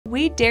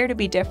We dare to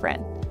be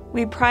different.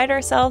 We pride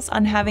ourselves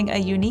on having a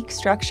unique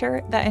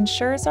structure that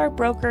ensures our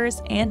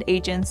brokers and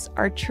agents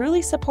are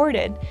truly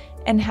supported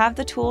and have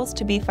the tools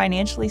to be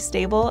financially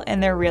stable in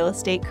their real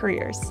estate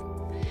careers.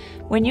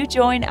 When you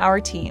join our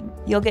team,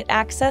 you'll get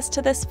access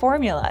to this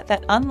formula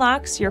that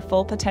unlocks your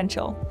full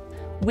potential.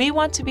 We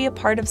want to be a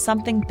part of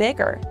something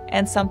bigger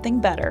and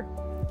something better.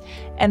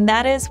 And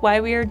that is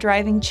why we are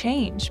driving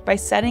change by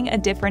setting a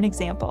different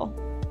example.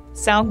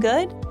 Sound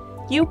good?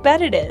 You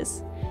bet it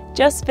is.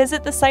 Just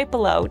visit the site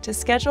below to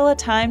schedule a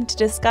time to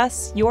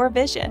discuss your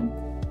vision.